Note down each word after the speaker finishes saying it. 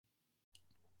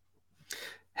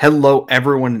Hello,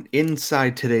 everyone.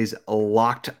 Inside today's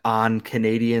Locked On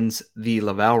Canadians, the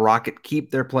Laval Rocket keep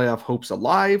their playoff hopes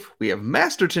alive. We have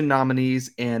Masterton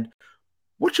nominees, and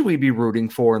what should we be rooting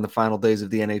for in the final days of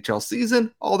the NHL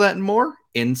season? All that and more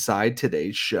inside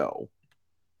today's show.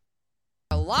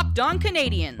 Locked On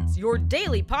Canadians, your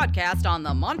daily podcast on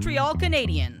the Montreal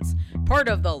Canadiens, part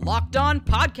of the Locked On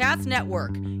Podcast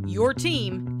Network, your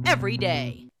team every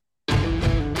day.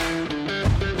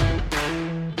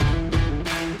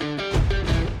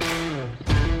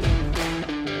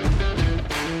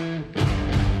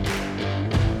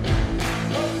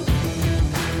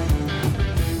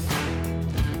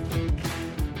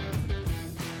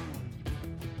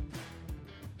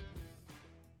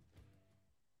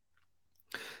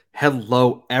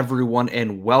 Hello, everyone,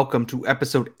 and welcome to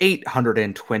episode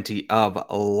 820 of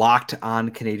Locked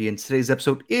On Canadians. Today's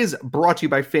episode is brought to you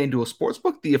by FanDuel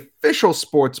Sportsbook, the official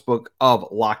sportsbook of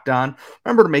Locked On.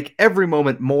 Remember to make every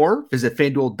moment more. Visit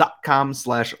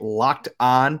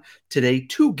FanDuel.com/LockedOn today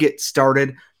to get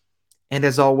started. And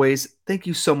as always, thank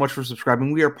you so much for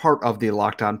subscribing. We are part of the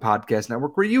Locked On Podcast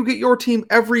Network, where you get your team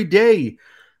every day.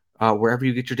 Wherever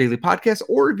you get your daily podcast,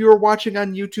 or if you are watching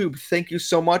on YouTube, thank you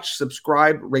so much.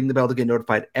 Subscribe, ring the bell to get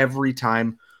notified every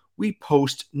time we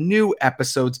post new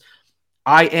episodes.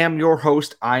 I am your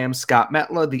host. I am Scott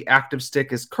Metla. The Active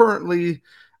Stick is currently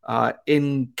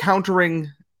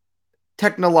encountering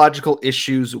technological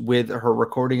issues with her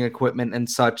recording equipment and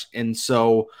such, and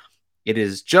so it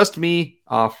is just me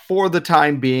for the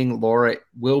time being. Laura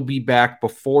will be back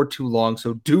before too long,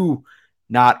 so do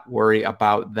not worry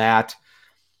about that.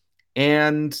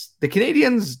 And the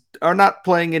Canadiens are not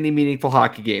playing any meaningful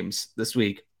hockey games this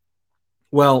week.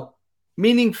 Well,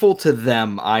 meaningful to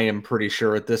them, I am pretty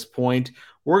sure at this point.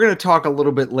 We're going to talk a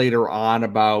little bit later on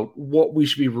about what we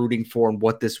should be rooting for and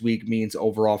what this week means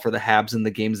overall for the Habs and the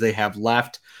games they have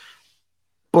left.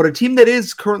 But a team that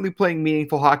is currently playing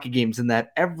meaningful hockey games in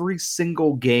that every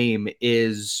single game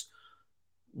is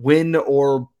win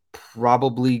or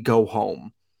probably go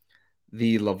home.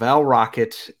 The Laval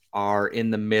Rocket are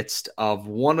in the midst of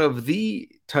one of the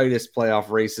tightest playoff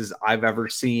races I've ever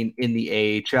seen in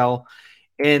the AHL.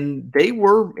 And they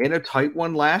were in a tight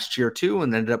one last year too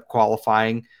and ended up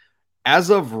qualifying. As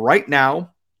of right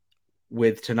now,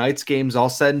 with tonight's games all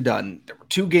said and done, there were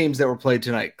two games that were played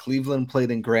tonight. Cleveland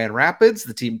played in Grand Rapids,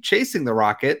 the team chasing the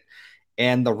Rocket,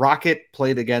 and the Rocket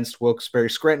played against Wilkes-Barre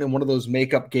Scranton in one of those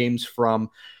makeup games from,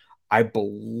 I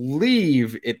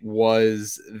believe it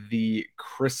was the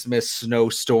Christmas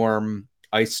snowstorm,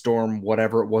 ice storm,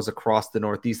 whatever it was across the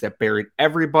Northeast that buried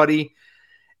everybody.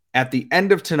 At the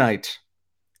end of tonight,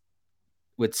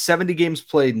 with 70 games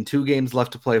played and 2 games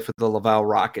left to play for the Laval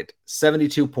Rocket,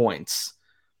 72 points.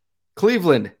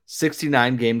 Cleveland,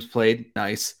 69 games played,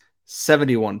 nice,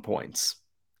 71 points.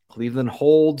 Cleveland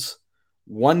holds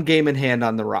 1 game in hand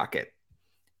on the Rocket,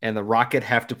 and the Rocket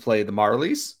have to play the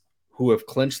Marlies, who have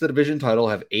clinched the division title,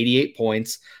 have 88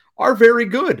 points, are very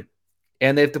good.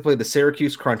 And they have to play the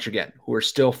Syracuse Crunch again, who are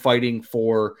still fighting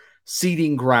for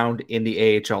seeding ground in the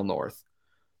AHL North.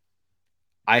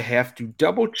 I have to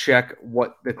double check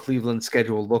what the Cleveland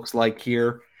schedule looks like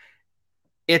here.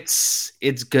 It's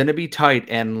going to be tight.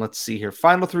 And let's see here.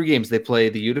 Final 3 games. They play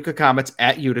the Utica Comets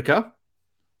at Utica.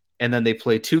 And then they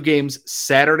play 2 games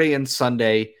Saturday and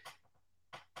Sunday.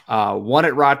 1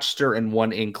 at Rochester and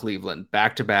 1 in Cleveland,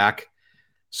 back to back.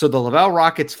 So the Laval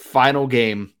Rockets' final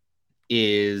game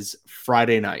is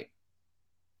Friday night.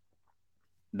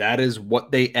 That is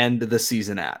what they end the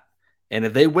season at. And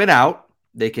if they win out,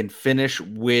 they can finish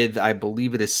with, I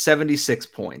believe it is 76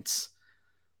 points.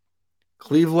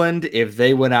 Cleveland, if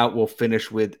they win out, will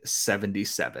finish with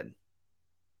 77.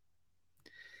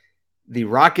 The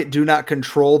Rocket do not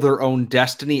control their own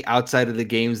destiny outside of the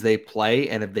games they play.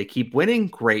 And if they keep winning,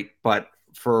 great. But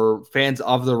for fans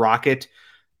of the Rocket,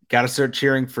 got to start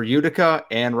cheering for Utica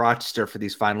and Rochester for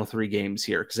these final 3 games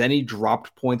here, because any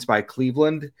dropped points by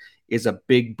Cleveland is a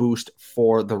big boost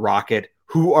for the Rocket,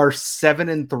 who are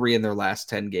 7-3 in their last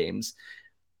 10 games.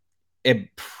 A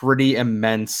pretty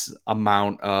immense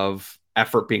amount of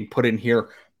effort being put in here.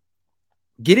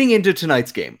 Getting into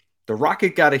tonight's game, the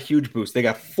Rocket got a huge boost. They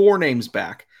got 4 names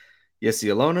back. Jesse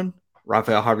Alonen,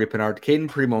 Raphael Harvey-Pinard, Cayden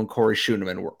Primeau, and Corey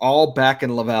Schooneman were all back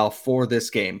in Laval for this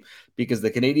game because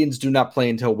the Canadiens do not play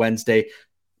until Wednesday.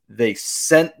 They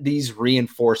sent these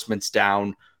reinforcements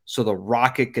down so the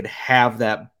Rocket could have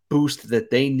that boost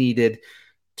that they needed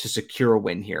to secure a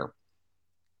win here.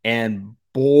 And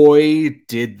boy,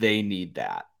 did they need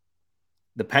that.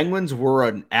 The Penguins were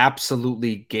an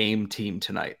absolutely game team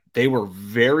tonight. They were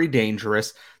very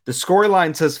dangerous. The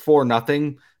scoreline says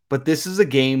 4-0, But this is a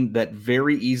game that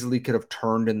very easily could have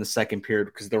turned in the second period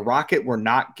because the Rocket were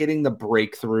not getting the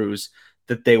breakthroughs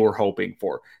that they were hoping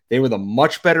for. They were the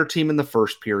much better team in the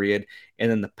first period, and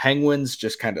then the Penguins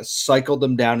just kind of cycled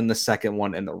them down in the second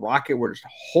one, and the Rocket were just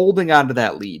holding on to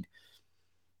that lead.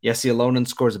 Jesse Alonen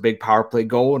scores a big power play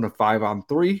goal in a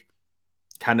 5-on-3.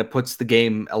 Kind of puts the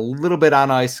game a little bit on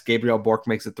ice. Gabriel Bork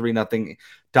makes it 3-0.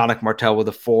 Donick Martel with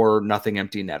a 4-0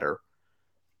 empty netter.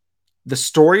 The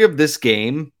story of this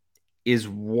game is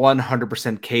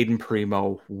 100% Cayden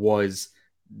Primeau was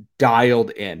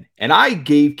dialed in. And I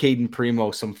gave Cayden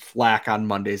Primeau some flack on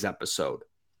Monday's episode.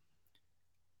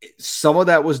 Some of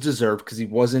that was deserved because he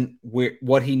wasn't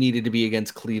what he needed to be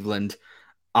against Cleveland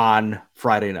on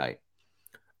Friday night.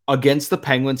 Against the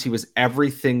Penguins, he was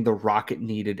everything the Rocket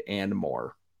needed and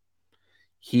more.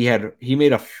 He had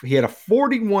a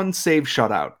 41 save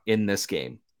shutout in this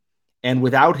game. And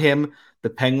without him, the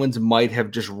Penguins might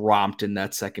have just romped in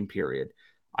that second period.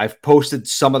 I've posted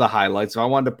some of the highlights. If I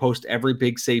wanted to post every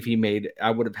big save he made,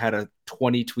 I would have had a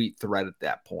 20-tweet thread at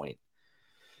that point.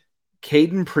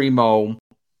 Cayden Primeau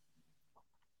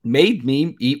made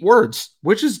me eat words,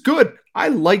 which is good. I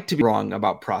like to be wrong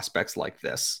about prospects like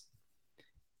this.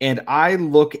 And I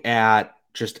look at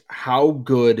just how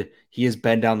good he has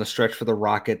been down the stretch for the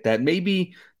Rocket, that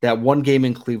maybe that one game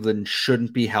in Cleveland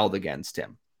shouldn't be held against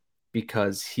him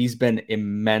because he's been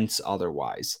immense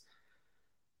otherwise.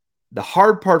 The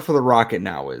hard part for the Rocket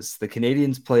now is the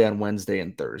Canadiens play on Wednesday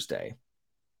and Thursday.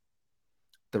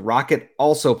 The Rocket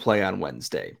also play on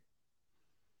Wednesday.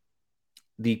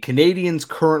 The Canadiens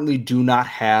currently do not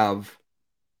have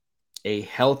a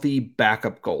healthy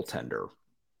backup goaltender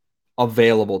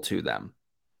available to them.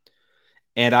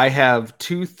 And I have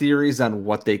two theories on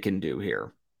what they can do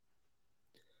here.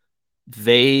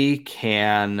 They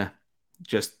can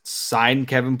just sign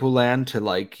Kevin Poulin to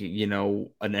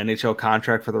an NHL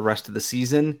contract for the rest of the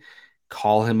season,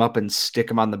 call him up and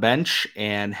stick him on the bench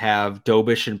and have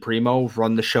Dobish and Primeau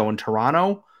run the show in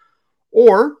Toronto.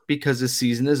 Or because his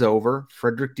season is over,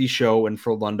 Frederick Deschaux and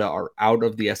Frölunda are out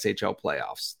of the SHL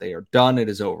playoffs. They are done. It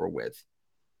is over with.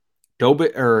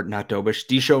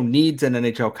 Deschaux needs an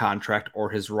NHL contract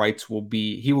or his rights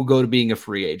he will go to being a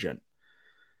free agent.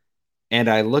 And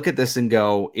I look at this and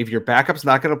go, if your backup's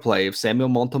not going to play, if Samuel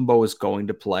Montembeault is going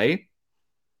to play,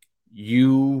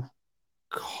 you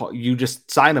just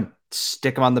sign him,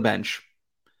 stick him on the bench,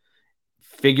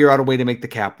 figure out a way to make the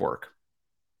cap work.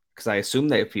 Because I assume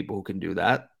they have people who can do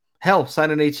that. Hell, sign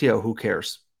an ATO, who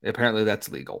cares? Apparently that's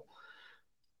legal.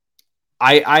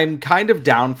 I'm kind of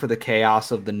down for the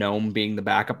chaos of the Gnome being the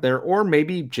backup there, or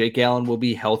maybe Jake Allen will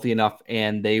be healthy enough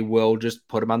and they will just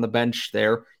put him on the bench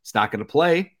there. He's not going to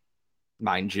play,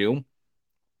 mind you.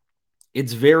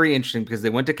 It's very interesting because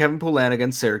they went to Kevin Poulin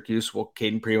against Syracuse while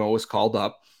Cayden Primeau was called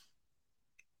up.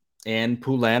 And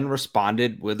Poulin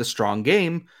responded with a strong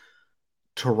game.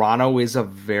 Toronto is a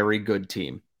very good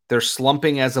team. They're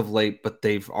slumping as of late, but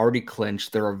they've already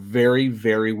clinched. They're a very,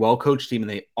 very well-coached team, and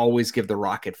they always give the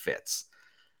Rocket fits.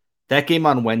 That game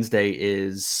on Wednesday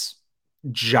is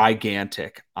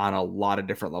gigantic on a lot of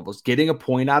different levels. Getting a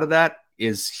point out of that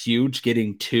is huge.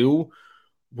 Getting two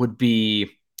would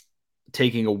be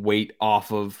taking a weight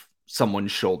off of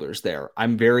someone's shoulders there.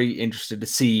 I'm very interested to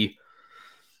see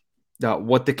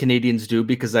what the Canadiens do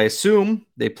because I assume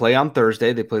they play on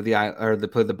Thursday. They play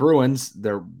the Bruins.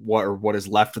 They're what is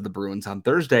left of the Bruins on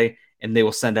Thursday, and they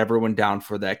will send everyone down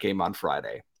for that game on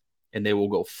Friday. And they will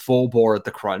go full bore at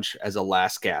the crunch as a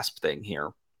last gasp thing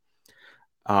here.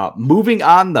 Moving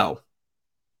on, though,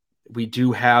 we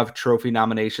do have trophy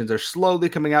nominations. They're slowly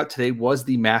coming out. Today was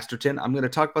the Masterton. I'm going to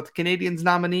talk about the Canadiens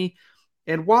nominee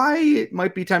and why it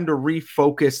might be time to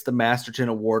refocus the Masterton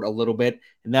Award a little bit.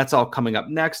 And that's all coming up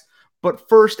next. But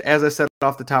first, as I said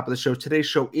off the top of the show, today's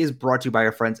show is brought to you by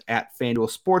our friends at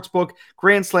FanDuel Sportsbook.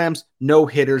 Grand slams, no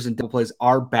hitters, and double plays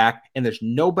are back, and there's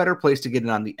no better place to get in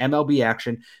on the MLB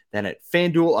action than at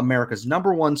FanDuel, America's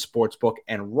 #1 sportsbook.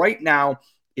 And right now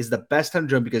is the best time to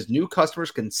join because new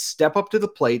customers can step up to the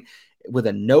plate with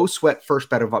a no-sweat first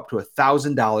bet of up to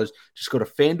 $1,000. Just go to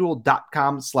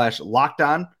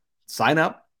FanDuel.com/lockedon, sign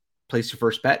up, place your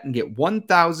first bet, and get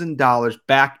 $1,000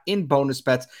 back in bonus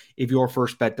bets if your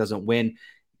first bet doesn't win.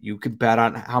 You can bet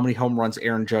on how many home runs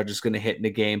Aaron Judge is going to hit in a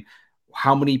game,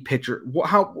 how many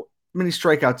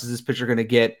strikeouts is this pitcher going to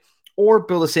get, or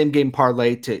build a same-game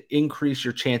parlay to increase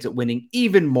your chance at winning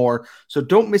even more. So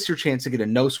don't miss your chance to get a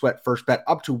no-sweat first bet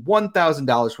up to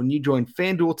 $1,000 when you join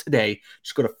FanDuel today.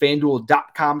 Just go to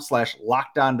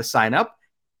FanDuel.com/lockedon to sign up.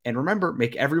 And remember,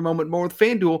 make every moment more with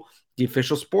FanDuel, the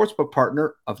official sportsbook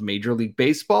partner of Major League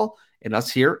Baseball and us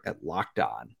here at Locked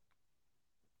On.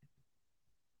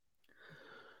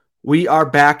 We are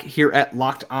back here at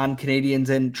Locked On Canadians,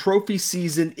 and trophy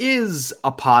season is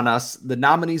upon us. The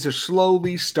nominees are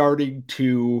slowly starting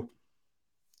to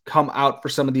come out for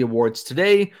some of the awards.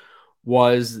 Today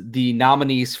was the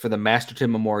nominees for the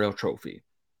Masterton Memorial Trophy,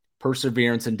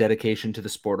 perseverance and dedication to the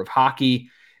sport of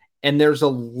hockey. And there's a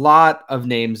lot of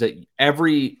names that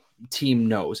every team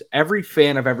knows. Every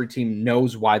fan of every team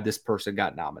knows why this person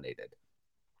got nominated.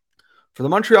 For the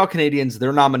Montreal Canadiens,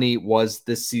 their nominee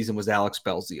this season was Alex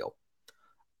Belzile.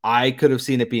 I could have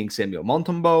seen it being Samuel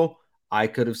Montembeault. I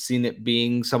could have seen it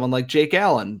being someone like Jake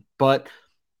Allen. But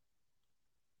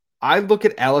I look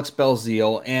at Alex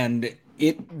Belzile, and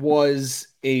it was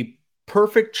a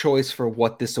perfect choice for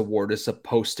what this award is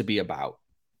supposed to be about.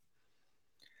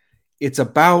 It's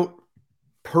about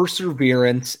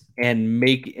perseverance and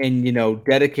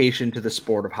dedication to the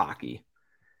sport of hockey.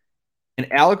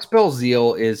 And Alex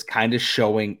Belzile is kind of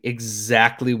showing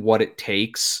exactly what it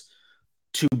takes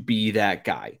to be that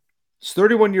guy. He's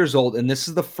 31 years old, and this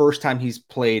is the first time he's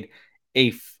played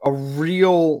a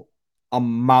real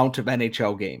amount of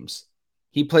NHL games.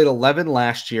 He played 11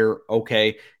 last year,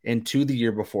 and 2 the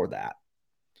year before that.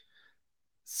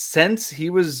 Since he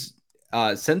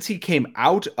came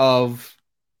out of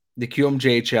the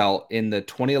QMJHL in the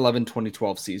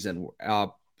 2011-2012 season,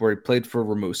 where he played for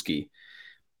Rimouski,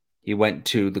 he went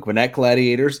to the Gwinnett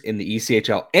Gladiators in the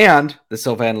ECHL and the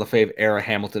Sylvain Lefebvre-era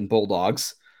Hamilton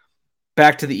Bulldogs.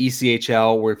 Back to the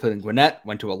ECHL, where he played in Gwinnett,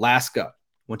 went to Alaska,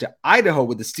 went to Idaho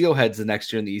with the Steelheads the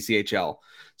next year in the ECHL,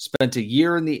 spent a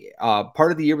year in the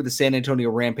part of the year with the San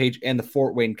Antonio Rampage and the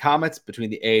Fort Wayne Comets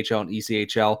between the AHL and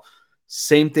ECHL.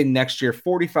 Same thing next year,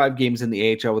 45 games in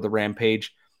the AHL with the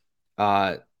Rampage,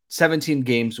 17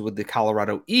 games with the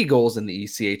Colorado Eagles in the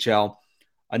ECHL.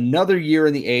 Another year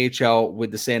in the AHL with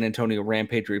the San Antonio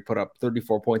Rampage, where he put up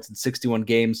 34 points in 61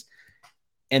 games.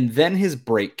 And then his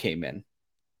break came in.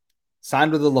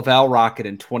 Signed with the Laval Rocket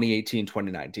in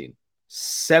 2018-2019.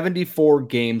 74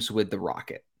 games with the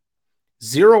Rocket.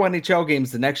 0 NHL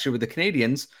games the next year with the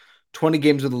Canadiens. 20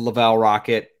 games with the Laval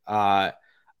Rocket. I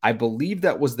believe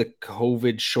that was the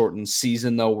COVID-shortened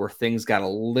season, though, where things got a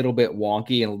little bit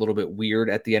wonky and a little bit weird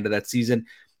at the end of that season.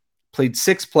 Played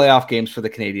 6 playoff games for the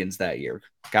Canadiens that year.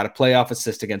 Got a playoff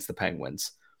assist against the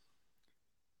Penguins.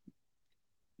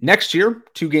 Next year,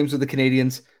 2 games with the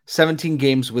Canadiens, 17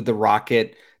 games with the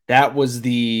Rocket. That was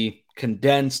the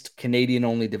condensed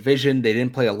Canadian-only division. They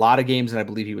didn't play a lot of games, and I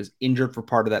believe he was injured for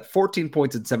part of that. 14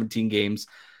 points in 17 games.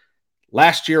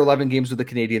 Last year, 11 games with the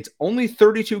Canadiens. Only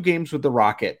 32 games with the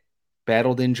Rocket.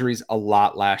 Battled injuries a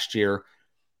lot last year.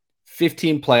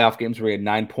 15 playoff games where he had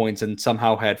 9 points and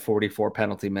somehow had 44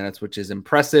 penalty minutes, which is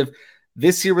impressive.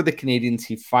 This year with the Canadiens,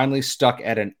 he finally stuck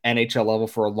at an NHL level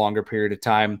for a longer period of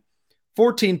time.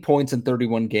 14 points in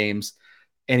 31 games,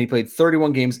 and he played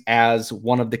 31 games as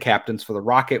one of the captains for the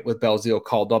Rocket. With Belzile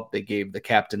called up, they gave the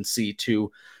captaincy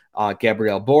to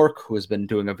Gabriel Bourque, who has been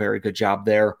doing a very good job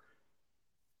there.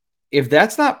 If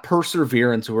that's not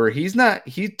perseverance, where he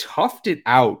toughed it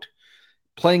out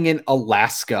playing in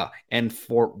Alaska and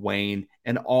Fort Wayne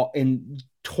and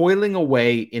toiling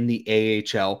away in the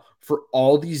AHL for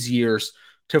all these years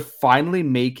to finally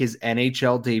make his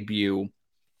NHL debut.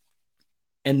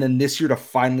 And then this year to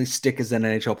finally stick as an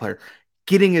NHL player,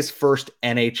 getting his first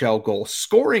NHL goal,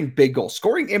 scoring big goals,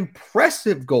 scoring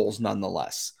impressive goals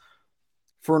nonetheless,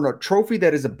 for a trophy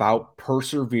that is about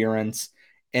perseverance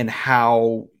and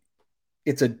how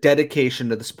it's a dedication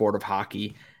to the sport of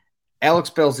hockey.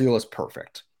 Alex Belzile is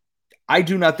perfect. I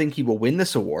do not think he will win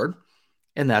this award,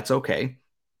 and that's okay.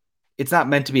 It's not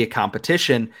meant to be a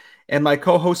competition. And my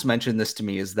co-host mentioned this to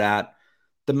me, is that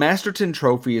the Masterton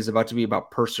Trophy is about to be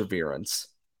about perseverance.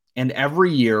 And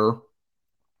every year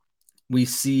we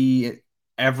see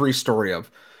every story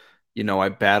of, I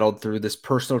battled through this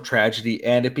personal tragedy,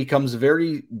 and it becomes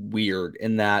very weird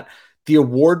in that the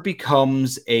award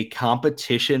becomes a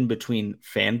competition between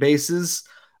fan bases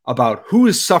about who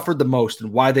has suffered the most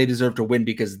and why they deserve to win,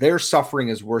 because their suffering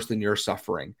is worse than your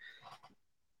suffering.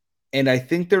 And I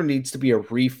think there needs to be a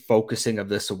refocusing of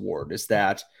this award, is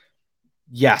that,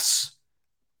 yes,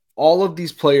 all of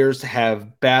these players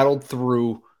have battled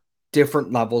through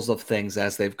different levels of things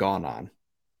as they've gone on.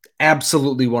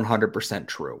 Absolutely 100%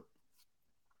 true.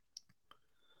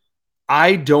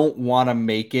 I don't want to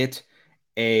make it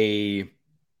a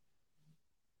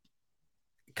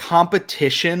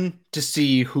competition to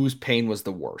see whose pain was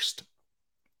the worst,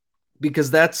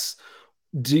 because that's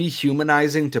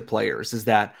dehumanizing to players, is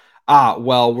that,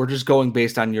 well, we're just going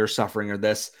based on your suffering or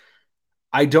this.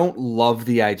 I don't love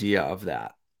the idea of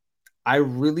that. I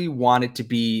really want it to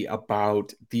be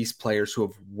about these players who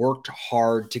have worked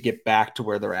hard to get back to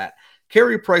where they're at,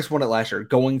 Carey Price won it last year,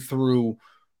 going through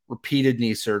repeated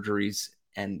knee surgeries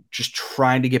and just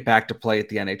trying to get back to play at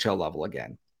the NHL level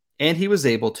again. And he was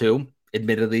able to,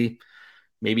 admittedly,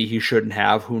 maybe he shouldn't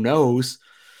have, who knows.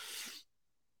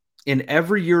 And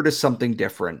every year it is something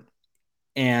different.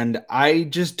 And I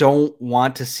just don't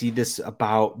want to see this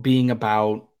being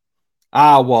about,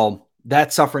 well,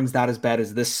 that suffering's not as bad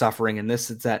as this suffering and this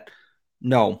is that.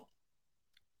 No.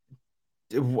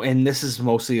 And this is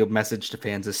mostly a message to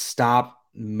fans, is stop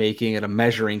making it a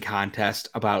measuring contest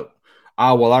about,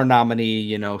 well, our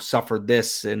nominee, suffered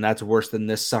this and that's worse than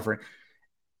this suffering.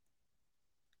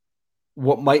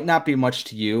 What might not be much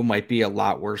to you might be a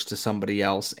lot worse to somebody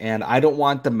else. And I don't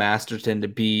want the Masterton to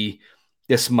be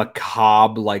this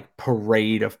macabre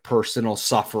parade of personal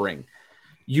suffering.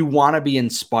 You want to be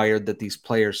inspired that these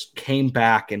players came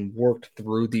back and worked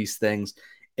through these things.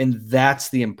 And that's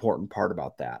the important part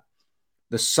about that.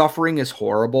 The suffering is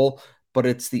horrible, but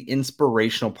it's the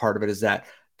inspirational part of it, is that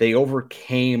they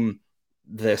overcame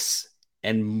this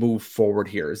and move forward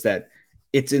here, is that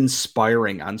it's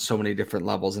inspiring on so many different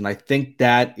levels. And I think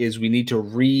that is, we need to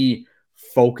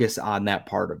refocus on that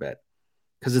part of it,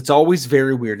 because it's always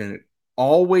very weird and it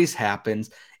always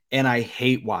happens. And I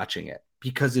hate watching it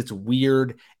because it's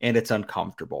weird and it's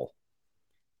uncomfortable.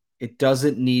 It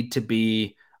doesn't need to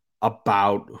be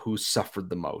about who suffered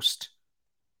the most.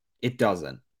 It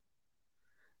doesn't.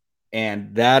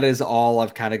 And that is all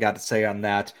I've kind of got to say on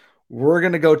that. We're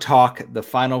going to go talk the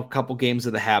final couple games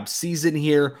of the Habs season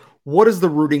here. What does the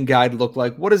rooting guide look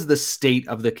like? What is the state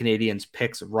of the Canadiens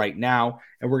picks right now?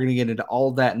 And we're going to get into all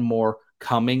of that and more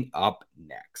coming up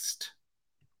next.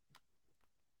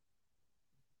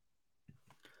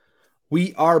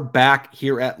 We are back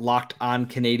here at Locked On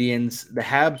Canadiens. The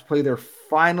Habs play their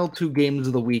final two games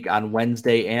of the week on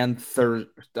Wednesday and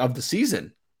of the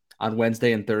season on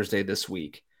Wednesday and Thursday this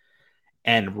week.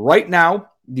 And right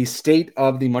now, the state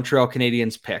of the Montreal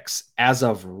Canadiens picks, as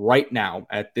of right now,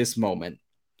 at this moment,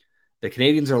 the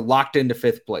Canadiens are locked into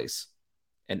fifth place.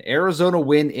 An Arizona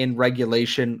win in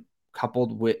regulation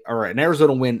an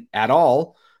Arizona win at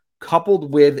all,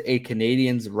 coupled with a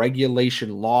Canadiens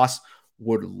regulation loss,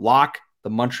 would lock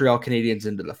the Montreal Canadiens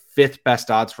into the fifth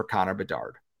best odds for Connor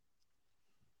Bedard.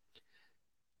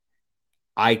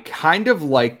 I kind of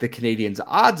like the Canadiens'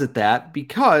 odds at that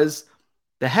because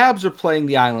the Habs are playing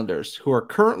the Islanders, who are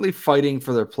currently fighting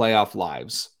for their playoff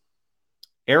lives.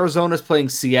 Arizona's playing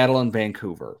Seattle and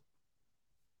Vancouver.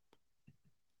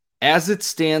 As it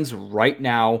stands right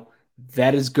now,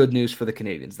 that is good news for the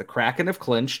Canadiens. The Kraken have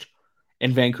clinched,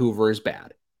 and Vancouver is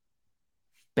bad.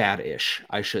 Bad-ish,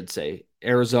 I should say.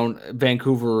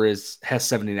 Vancouver has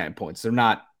 79 points. They're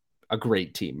not a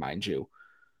great team, mind you.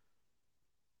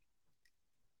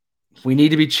 We need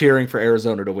to be cheering for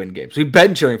Arizona to win games. We've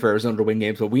been cheering for Arizona to win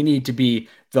games, but we need to be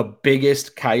the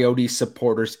biggest Coyotes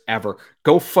supporters ever.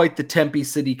 Go fight the Tempe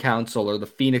City Council or the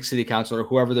Phoenix City Council or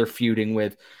whoever they're feuding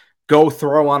with. Go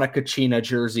throw on a Kachina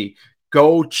jersey.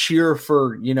 Go cheer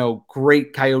for,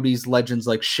 great Coyotes legends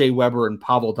like Shea Weber and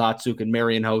Pavel Datsyuk and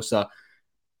Marian Hossa.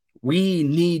 We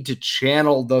need to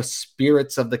channel the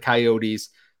spirits of the Coyotes,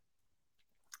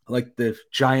 like the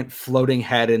giant floating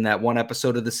head in that one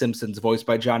episode of The Simpsons voiced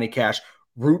by Johnny Cash.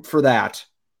 Root for that.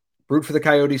 Root for the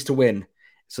Coyotes to win.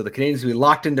 So the Canadiens will be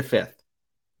locked into fifth.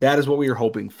 That is what we are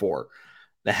hoping for.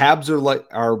 The Habs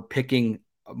are picking,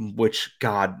 which,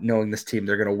 God, knowing this team,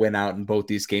 they're going to win out in both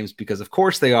these games because of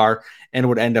course they are, and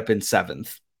would end up in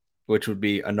seventh, which would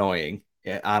be annoying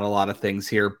on a lot of things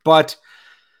here. But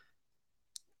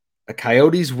a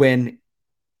Coyotes win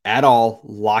at all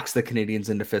locks the Canadiens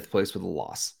into fifth place with a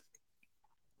loss.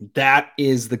 That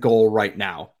is the goal right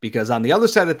now, because on the other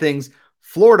side of things,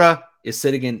 Florida is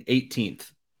sitting in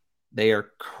 18th. They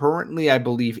are currently, I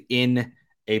believe, in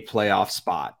a playoff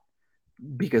spot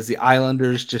because the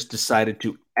Islanders just decided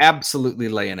to absolutely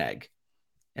lay an egg.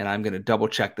 And I'm going to double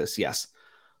check this. Yes.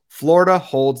 Florida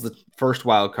holds the first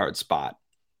wild card spot.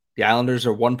 The Islanders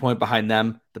are 1 point behind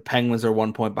them. The Penguins are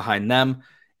 1 point behind them.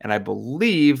 And I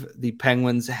believe the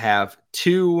Penguins have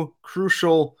two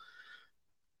crucial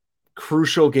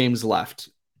games left.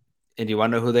 And do you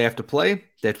want to know who they have to play?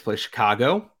 They have to play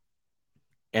Chicago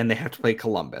and they have to play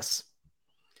Columbus.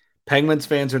 Penguins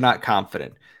fans are not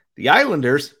confident. The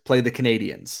Islanders play the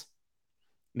Canadiens.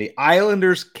 The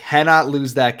Islanders cannot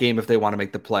lose that game if they want to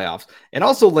make the playoffs. And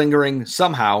also lingering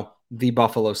somehow, the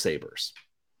Buffalo Sabres.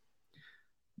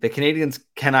 The Canadiens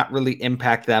cannot really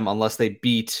impact them unless they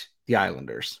beat the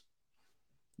Islanders.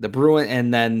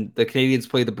 And then the Canadiens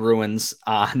play the Bruins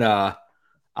on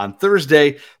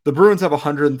Thursday. The Bruins have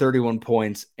 131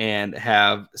 points and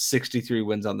have 63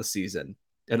 wins on the season,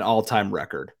 an all-time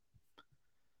record.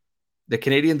 The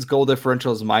Canadiens' goal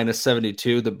differential is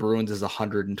 -72. The Bruins is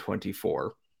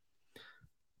 124.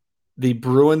 The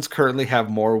Bruins currently have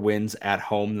more wins at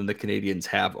home than the Canadiens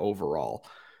have overall.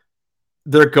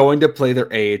 They're going to play their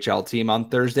AHL team on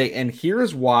Thursday, and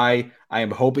here's why I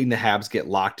am hoping the Habs get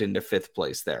locked into 5th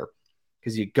place there.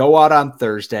 Because you go out on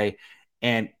Thursday,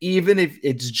 and even if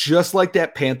it's just like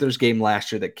that Panthers game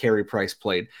last year that Carey Price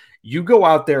played, you go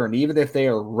out there, and even if they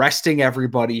are resting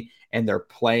everybody and they're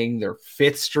playing their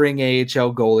 5th string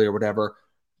AHL goalie or whatever,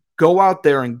 go out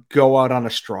there and go out on a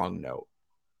strong note.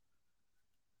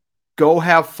 Go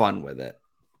have fun with it.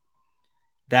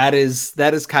 That is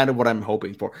kind of what I'm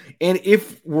hoping for. And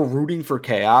if we're rooting for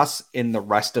chaos in the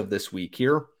rest of this week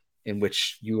here, in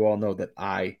which you all know that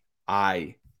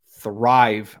I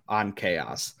thrive on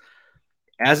chaos.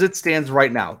 As it stands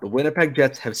right now, the Winnipeg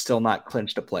Jets have still not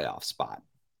clinched a playoff spot.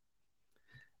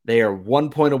 They are 1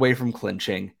 point away from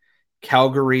clinching.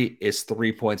 Calgary is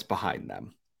 3 points behind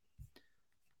them.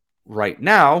 Right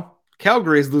now,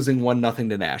 Calgary is losing 1-0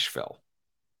 to Nashville.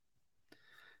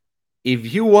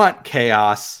 If you want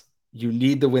chaos, you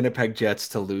need the Winnipeg Jets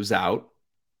to lose out.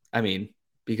 I mean,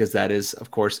 because that is,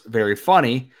 of course, very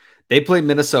funny. They play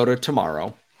Minnesota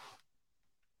tomorrow.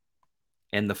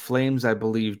 And the Flames, I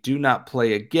believe, do not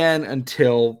play again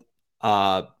until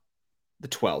the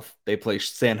 12th. They play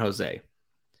San Jose.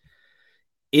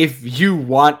 If you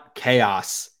want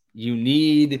chaos, you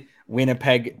need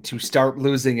Winnipeg to start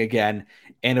losing again.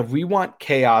 And if we want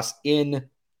chaos in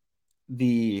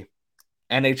the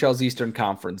NHL's Eastern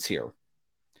Conference here,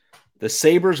 the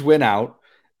Sabres win out.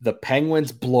 The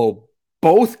Penguins blow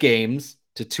both games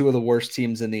to two of the worst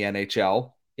teams in the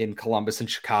NHL in Columbus and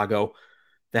Chicago.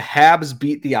 The Habs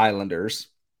beat the Islanders,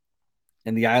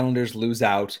 and the Islanders lose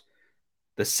out.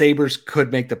 The Sabres could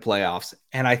make the playoffs.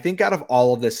 And I think out of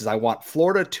all of this is I want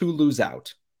Florida to lose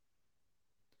out.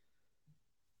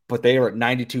 But they are at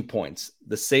 92 points.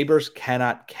 The Sabres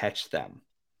cannot catch them.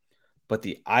 But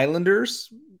the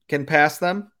Islanders can pass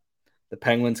them. The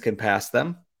Penguins can pass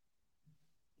them.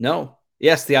 No.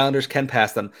 Yes, the Islanders can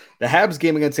pass them. The Habs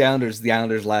game against the Islanders is the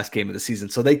Islanders' last game of the season,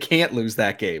 so they can't lose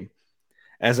that game.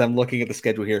 As I'm looking at the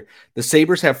schedule here, the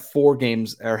Sabres have 3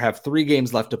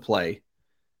 games left to play,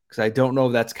 because I don't know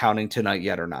if that's counting tonight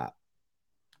yet or not.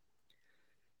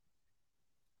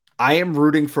 I am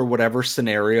rooting for whatever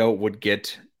scenario would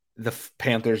get the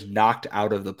Panthers knocked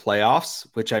out of the playoffs,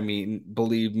 which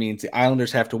believe means the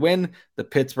Islanders have to win, the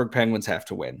Pittsburgh Penguins have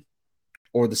to win,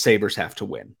 or the Sabres have to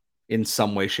win in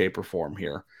some way, shape, or form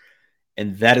here.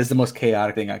 And that is the most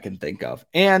chaotic thing I can think of.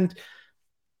 And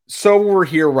so we're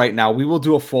here right now. We will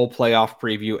do a full playoff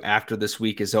preview after this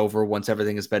week is over, once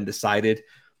everything has been decided.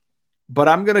 But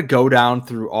I'm going to go down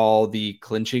through all the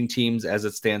clinching teams as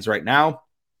it stands right now.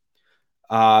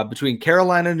 Between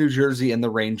Carolina, New Jersey, and the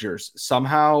Rangers,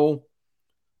 somehow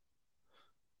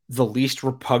the least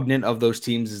repugnant of those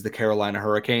teams is the Carolina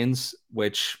Hurricanes,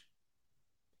 which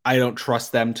I don't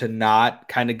trust them to not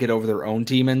kind of get over their own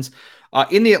demons.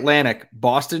 In the Atlantic,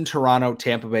 Boston, Toronto,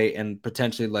 Tampa Bay, and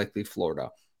potentially likely Florida.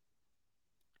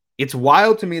 It's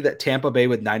wild to me that Tampa Bay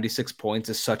with 96 points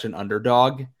is such an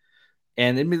underdog.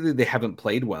 And admittedly, they haven't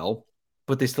played well,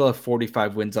 but they still have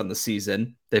 45 wins on the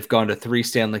season. They've gone to 3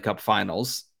 Stanley Cup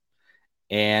finals,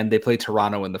 and they play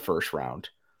Toronto in the first round.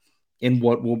 In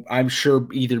what will, I'm sure,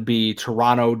 either be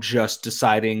Toronto just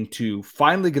deciding to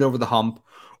finally get over the hump,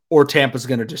 or Tampa's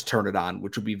going to just turn it on,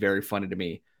 which would be very funny to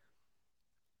me.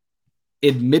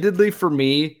 Admittedly, for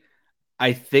me,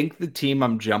 I think the team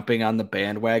I'm jumping on the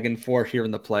bandwagon for here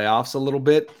in the playoffs a little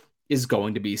bit is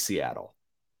going to be Seattle.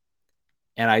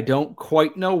 And I don't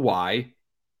quite know why.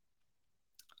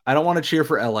 I don't want to cheer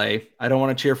for LA. I don't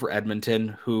want to cheer for Edmonton,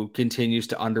 who continues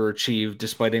to underachieve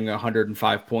despite having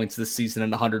 105 points this season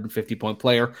and a 150-point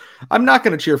player. I'm not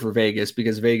going to cheer for Vegas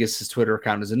because Vegas' Twitter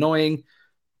account is annoying.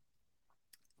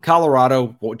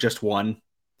 Colorado just won.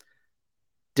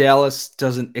 Dallas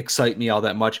doesn't excite me all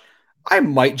that much. I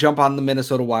might jump on the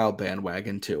Minnesota Wild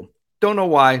bandwagon too. Don't know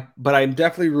why, but I'm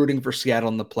definitely rooting for Seattle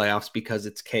in the playoffs because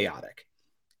it's chaotic.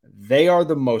 They are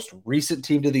the most recent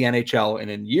team to the NHL, and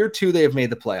in year 2, they have made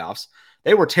the playoffs.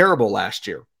 They were terrible last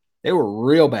year. They were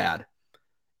real bad.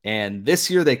 And this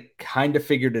year, they kind of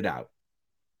figured it out.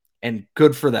 And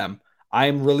good for them. I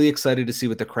am really excited to see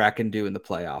what the Kraken do in the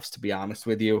playoffs, to be honest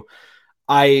with you.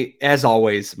 As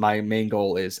always, my main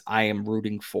goal is I am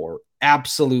rooting for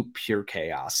absolute pure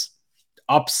chaos.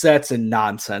 Upsets and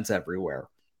nonsense everywhere.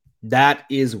 That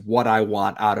is what I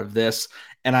want out of this.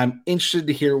 And I'm interested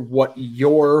to hear what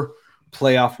your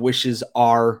playoff wishes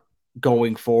are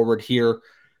going forward here.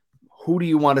 Who do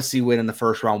you want to see win in the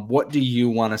first round? What do you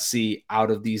want to see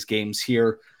out of these games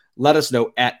here? let us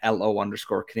know at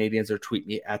LO_Canadians or tweet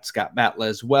me at Scott Matla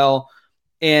as well.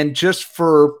 And just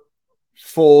for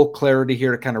full clarity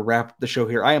here to kind of wrap the show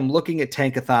here, I am looking at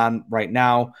Tankathon right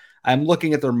now. I'm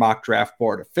looking at their mock draft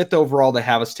board. At 5th overall, they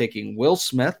have us taking Will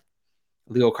Smith,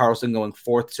 Leo Carlson going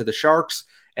 4th to the Sharks.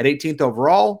 At 18th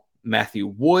overall, Matthew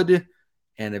Wood.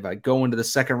 And if I go into the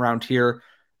second round here,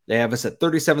 they have us at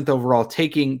 37th overall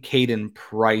taking Cayden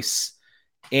Price.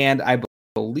 And I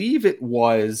believe it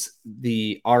was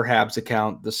the RHabs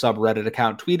account, the subreddit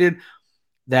account, tweeted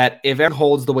that if everything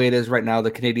holds the way it is right now,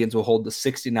 the Canadians will hold the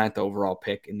 69th overall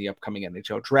pick in the upcoming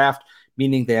NHL draft,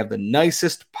 meaning they have the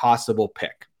nicest possible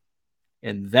pick.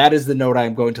 And that is the note I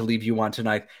am going to leave you on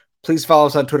tonight. Please follow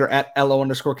us on Twitter at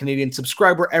LO_Canadian.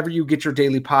 Subscribe wherever you get your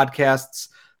daily podcasts.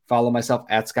 Follow myself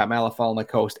at Scott Malla. Follow my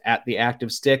co-host at The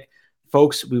Active Stick.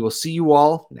 Folks, we will see you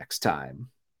all next time.